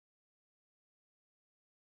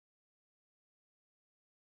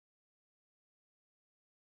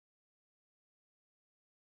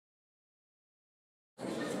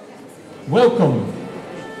Welcome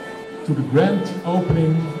to the grand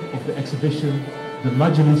opening of the exhibition, the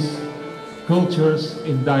Majlis, Cultures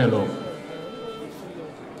in Dialogue.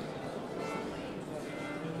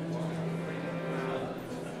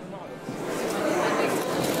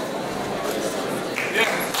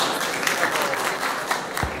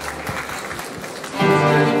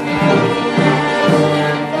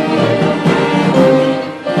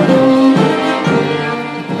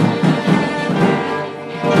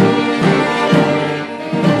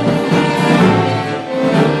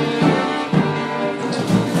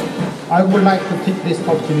 I would like to take this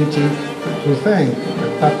opportunity to thank the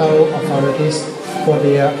Qatar authorities for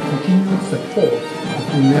their continued support of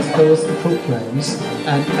UNESCO's programs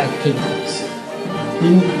and activities.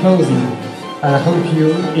 In closing, I hope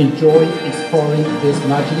you enjoy exploring this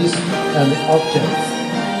Majlis and the objects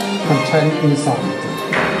contained inside,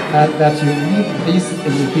 and that you leave this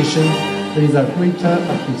exhibition with a greater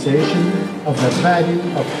appreciation of the value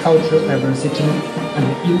of cultural diversity and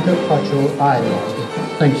intercultural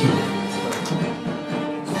dialogue. Thank you.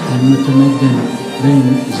 المتمدن بين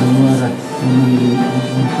زواره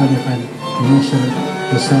ومنطلقا لنشر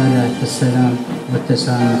رسالة السلام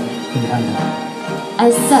والتسامح في العالم.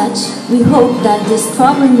 As such, we hope that this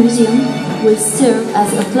Travel Museum will serve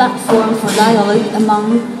as a platform for dialogue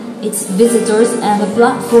among its visitors and a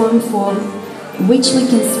platform for which we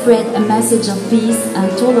can spread a message of peace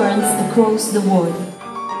and tolerance across the world.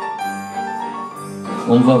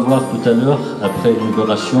 On va voir tout à l'heure, après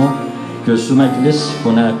l'inauguration, que ce Majlis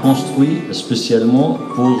qu'on a construit spécialement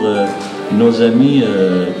pour nos amis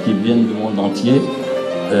qui viennent du monde entier,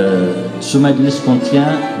 ce Majlis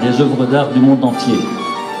contient des œuvres d'art du monde entier.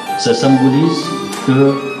 Ça symbolise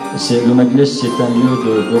que le Majlis c'est un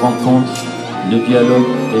lieu de rencontre, de dialogue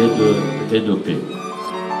et de paix.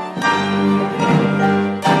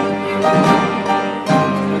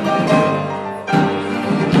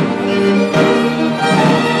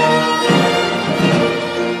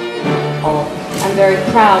 I'm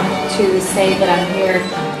very proud to say that I'm here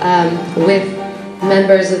with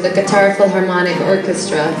members of the Qatar Philharmonic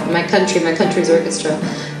Orchestra, my country's orchestra,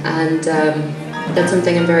 and that's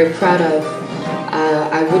something I'm very proud of.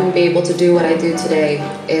 I wouldn't be able to do what I do today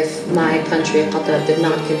if my country, Qatar, did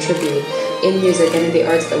not contribute in music and in the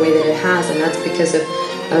arts the way that it has, and that's because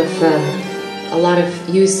of a lot of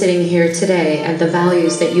you sitting here today and the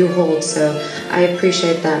values that you hold. So I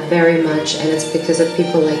appreciate that very much, and it's because of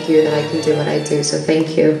people like you that I can do what I do. So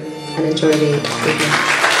thank you and enjoy the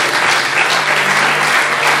evening.